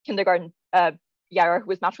another kindergarten EIR who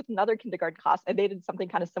was matched with another kindergarten class, and they did something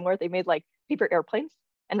kind of similar. They made like paper airplanes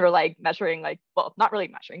and were like measuring, like, well, not really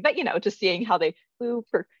measuring, but just seeing how they flew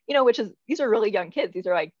for, these are really young kids. These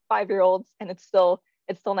are like 5-year-olds, and it's still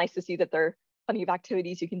nice to see that there are plenty of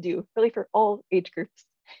activities you can do really for all age groups.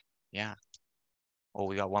 Yeah. Well,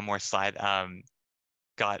 we got one more slide.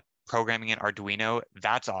 Got programming in Arduino.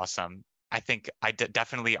 That's awesome. I think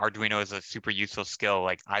definitely Arduino is a super useful skill.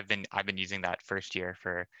 Like I've been using that first year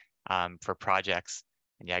for projects.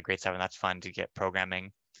 And yeah, grade 7, that's fun to get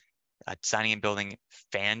programming. Designing and building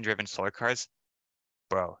fan-driven solar cars.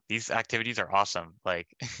 Bro, these activities are awesome. Like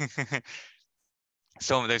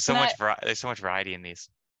so there's so much variety in these.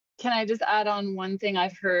 Can I just add on one thing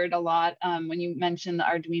I've heard a lot when you mentioned the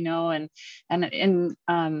Arduino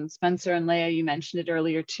and Spencer and Leah, you mentioned it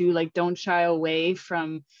earlier too, like don't shy away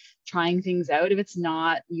from trying things out if it's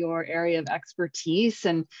not your area of expertise,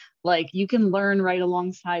 and like you can learn right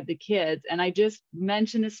alongside the kids. And I just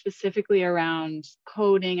mentioned this specifically around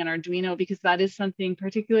coding and Arduino because that is something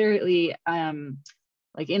particularly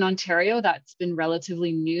like in Ontario, that's been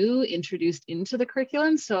relatively new, introduced into the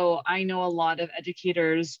curriculum. So I know a lot of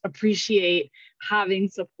educators appreciate having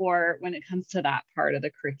support when it comes to that part of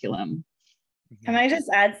the curriculum. Can I just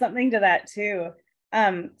add something to that too?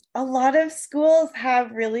 A lot of schools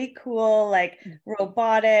have really cool like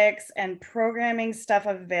robotics and programming stuff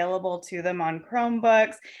available to them on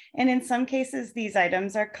Chromebooks. And in some cases, these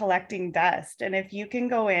items are collecting dust. And if you can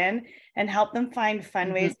go in and help them find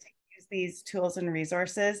fun ways to these tools and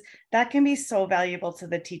resources, that can be so valuable to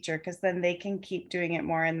the teacher because then they can keep doing it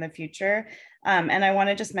more in the future. And I want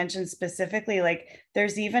to just mention specifically, like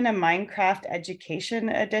there's even a Minecraft education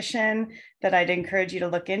edition that I'd encourage you to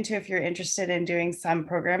look into if you're interested in doing some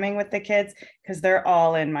programming with the kids, because they're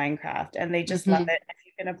all in Minecraft and they just love it. If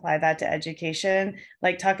you can apply that to education,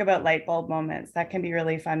 like talk about light bulb moments, that can be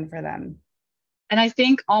really fun for them. And I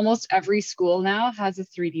think almost every school now has a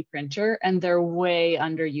 3D printer and they're way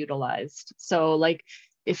underutilized. So like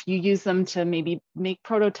if you use them to maybe make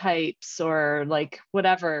prototypes or like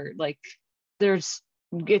whatever, like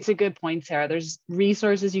it's a good point, Sarah. There's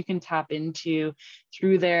resources you can tap into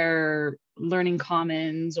through their Learning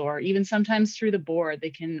Commons or even sometimes through the board. They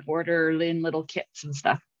can order in little kits and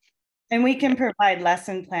stuff. And we can provide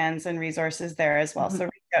lesson plans and resources there as well. So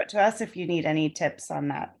reach out to us if you need any tips on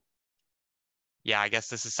that. Yeah, I guess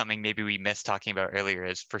this is something maybe we missed talking about earlier,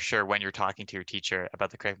 is for sure when you're talking to your teacher about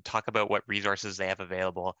the curriculum, talk about what resources they have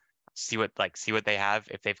available. See what they have.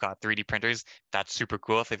 If they've got 3D printers, that's super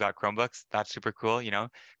cool. If they've got Chromebooks, that's super cool.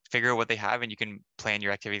 Figure out what they have and you can plan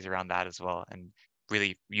your activities around that as well and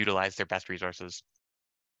really utilize their best resources.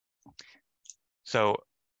 So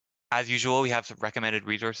as usual, we have some recommended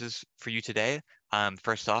resources for you today.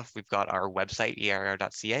 First off, we've got our website,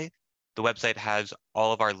 EIR.ca. The website has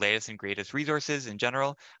all of our latest and greatest resources in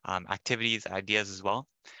general, activities, ideas as well.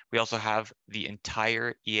 We also have the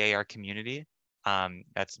entire EIR community.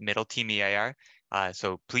 That's Middle Team EIR.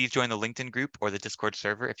 So please join the LinkedIn group or the Discord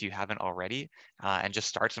server if you haven't already, and just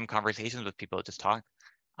start some conversations with people, just talk.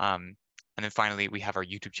 And then finally, we have our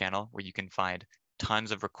YouTube channel where you can find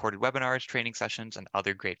tons of recorded webinars, training sessions, and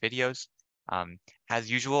other great videos.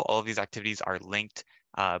 As usual, all of these activities are linked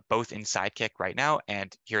both in Sidekick right now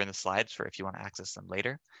and here in the slides for if you want to access them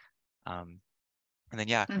later. And then,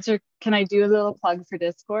 yeah. Spencer, can I do a little plug for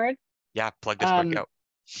Discord? Yeah, plug Discord, go.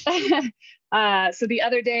 So the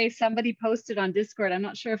other day, somebody posted on Discord, I'm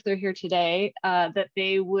not sure if they're here today, that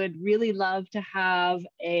they would really love to have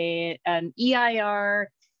an EIR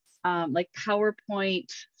like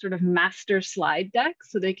PowerPoint sort of master slide deck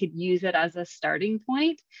so they could use it as a starting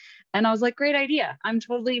point. And I was like, great idea. I'm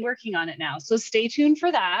totally working on it now. So stay tuned for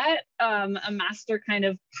that. A master kind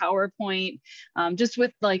of PowerPoint, just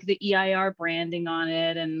with like the EIR branding on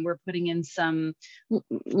it. And we're putting in some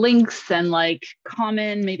links and like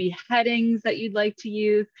common maybe headings that you'd like to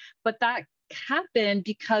use. But that happened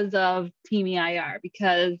because of Team EIR,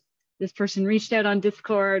 because this person reached out on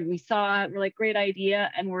Discord, we saw it, we're like, great idea,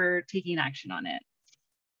 and we're taking action on it.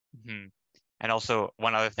 Mm-hmm. And also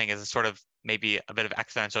one other thing is sort of maybe a bit of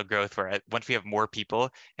exponential growth where once we have more people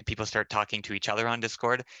and people start talking to each other on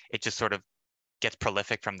Discord, it just sort of gets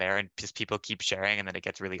prolific from there and just people keep sharing and then it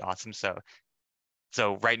gets really awesome.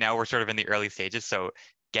 So right now we're sort of in the early stages. So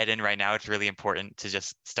get in right now. It's really important to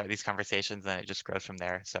just start these conversations and it just grows from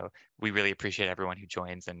there. So we really appreciate everyone who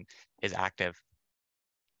joins and is active.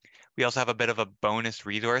 We also have a bit of a bonus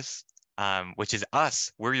resource, which is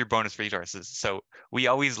us. We're your bonus resources. So we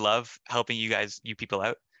always love helping you people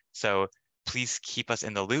out. So please keep us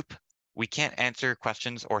in the loop. We can't answer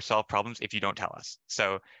questions or solve problems if you don't tell us.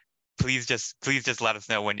 So please just let us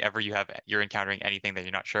know whenever you're encountering anything that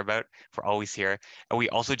you're not sure about. We're always here. And we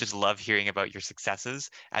also just love hearing about your successes.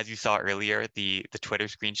 As you saw earlier, the Twitter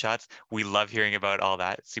screenshots, we love hearing about all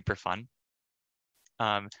that. It's super fun.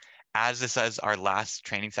 As this is our last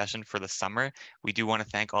training session for the summer, we do want to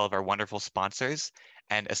thank all of our wonderful sponsors.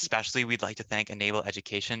 And especially we'd like to thank Enable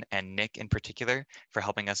Education and Nick in particular for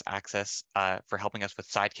helping us with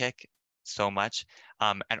Sidekick so much.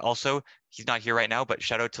 And also, he's not here right now, but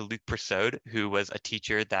shout out to Luc Persaud, who was a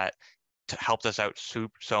teacher that helped us out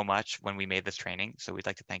so much when we made this training. So we'd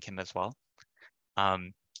like to thank him as well.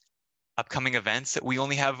 Upcoming events, we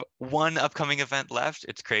only have one upcoming event left.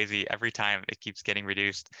 It's crazy. Every time it keeps getting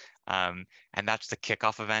reduced. And that's the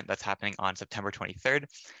kickoff event that's happening on September 23rd.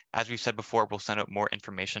 As we've said before, we'll send out more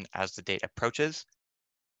information as the date approaches.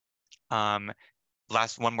 One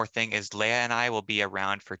more thing is Leia and I will be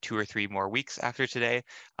around for 2 or 3 more weeks after today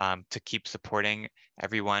to keep supporting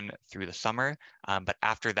everyone through the summer. But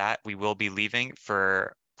after that, we will be leaving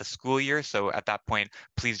for the school year. So at that point,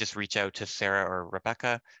 please just reach out to Sarah or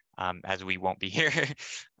Rebecca as we won't be here.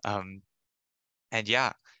 And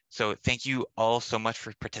yeah, so thank you all so much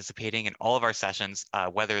for participating in all of our sessions,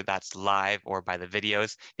 whether that's live or by the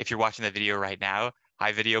videos. If you're watching the video right now,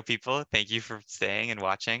 hi video people, thank you for staying and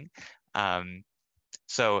watching.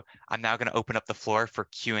 So I'm now going to open up the floor for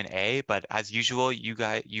Q&A, but as usual, you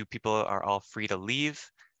people are all free to leave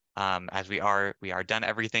as we are done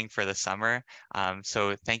everything for the summer.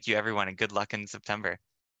 So thank you everyone and good luck in September.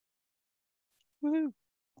 Woo-hoo.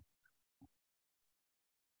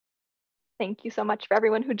 Thank you so much for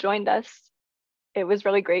everyone who joined us. It was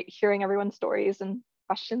really great hearing everyone's stories and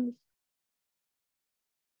questions.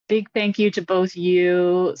 Big thank you to both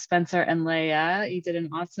you, Spencer and Leia. You did an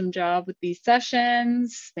awesome job with these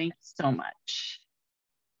sessions. Thank you so much.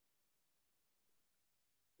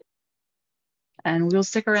 And we'll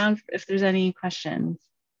stick around if there's any questions.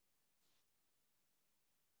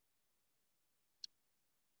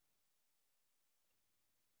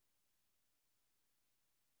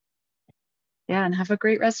 Yeah, and have a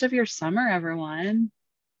great rest of your summer, everyone.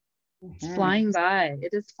 It's flying by.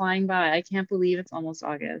 It is flying by. I can't believe it's almost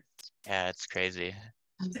August. Yeah, it's crazy.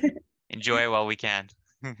 Enjoy it while we can.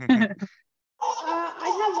 I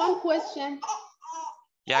have one question.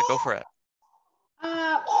 Yeah, go for it.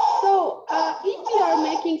 So if you are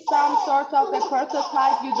making some sort of a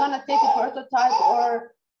prototype, you're gonna take a prototype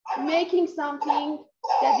or making something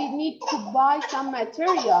that we need to buy some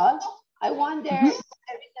material. I wonder if there is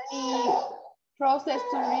any process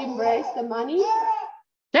to reimburse the money.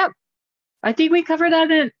 Yep. I think we covered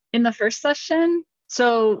that in the first session.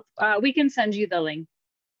 So we can send you the link.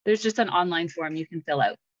 There's just an online form you can fill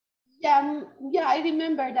out. Yeah, I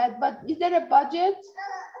remember that. But is there a budget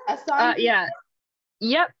assigned? Yeah.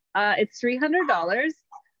 Yep. It's $300.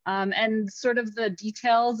 And sort of the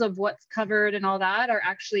details of what's covered and all that are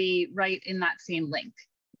actually right in that same link.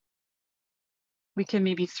 We can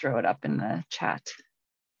maybe throw it up in the chat.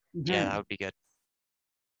 Yeah, that would be good.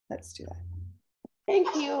 Let's do that.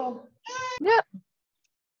 Thank you. Yep.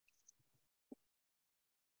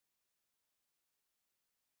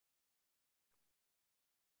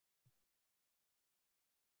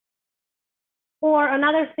 Or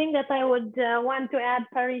another thing that I would want to add,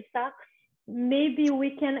 Parisa, maybe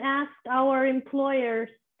we can ask our employers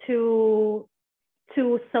to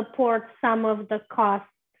support some of the costs.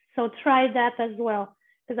 So try that as well,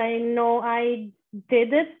 because I know I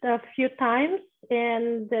did it a few times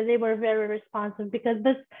and they were very responsive, because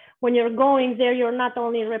when you're going there, you're not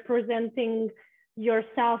only representing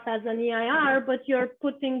yourself as an EIR, but you're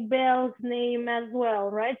putting Bell's name as well,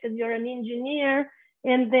 right? Because you're an engineer,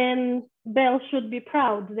 and then Bell should be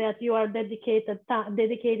proud that you are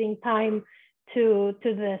dedicating time to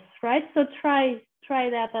this, right? So try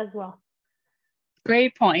that as well.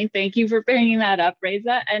 Great point. Thank you for bringing that up,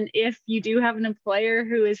 Reza. And if you do have an employer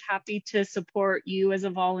who is happy to support you as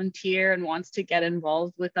a volunteer and wants to get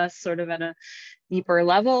involved with us sort of at a deeper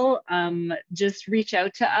level, just reach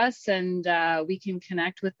out to us and we can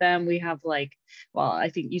connect with them. We have I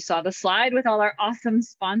think you saw the slide with all our awesome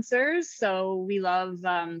sponsors. So we love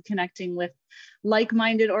connecting with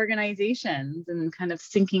like-minded organizations and kind of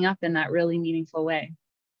syncing up in that really meaningful way.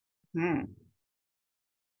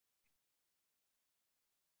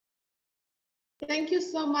 Thank you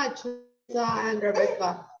so much, Lisa and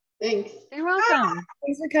Rebecca. Thanks. You're welcome.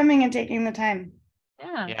 Thanks for coming and taking the time.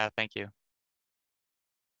 Yeah. Yeah, thank you.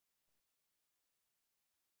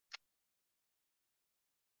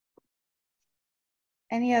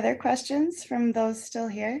 Any other questions from those still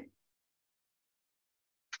here?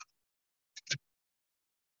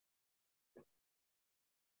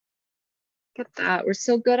 Look at that. We're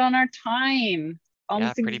so good on our time.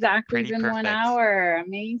 Almost exactly pretty been 1 perfect. hour.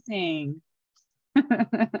 Amazing.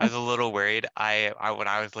 I was a little worried. When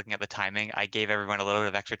I was looking at the timing, I gave everyone a little bit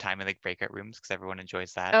of extra time in the breakout rooms because everyone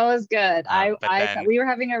enjoys that. That was good. I then, thought we were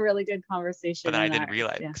having a really good conversation. But then I didn't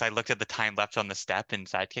realize because I looked at the time left on the step in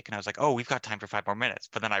Sidekick and I was like, oh, we've got time for 5 more minutes.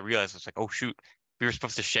 But then I realized I was like, oh shoot, we were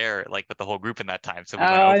supposed to share with the whole group in that time. So we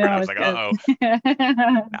went over. I was like, uh-oh.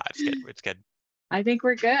 Nah, it's good. It's good. I think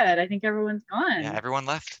we're good. I think everyone's gone. Yeah, everyone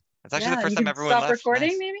left. It's actually the first time everyone left. Stop recording,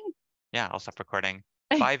 nice. maybe? Yeah, I'll stop recording.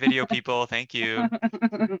 Bye, video people. Thank you.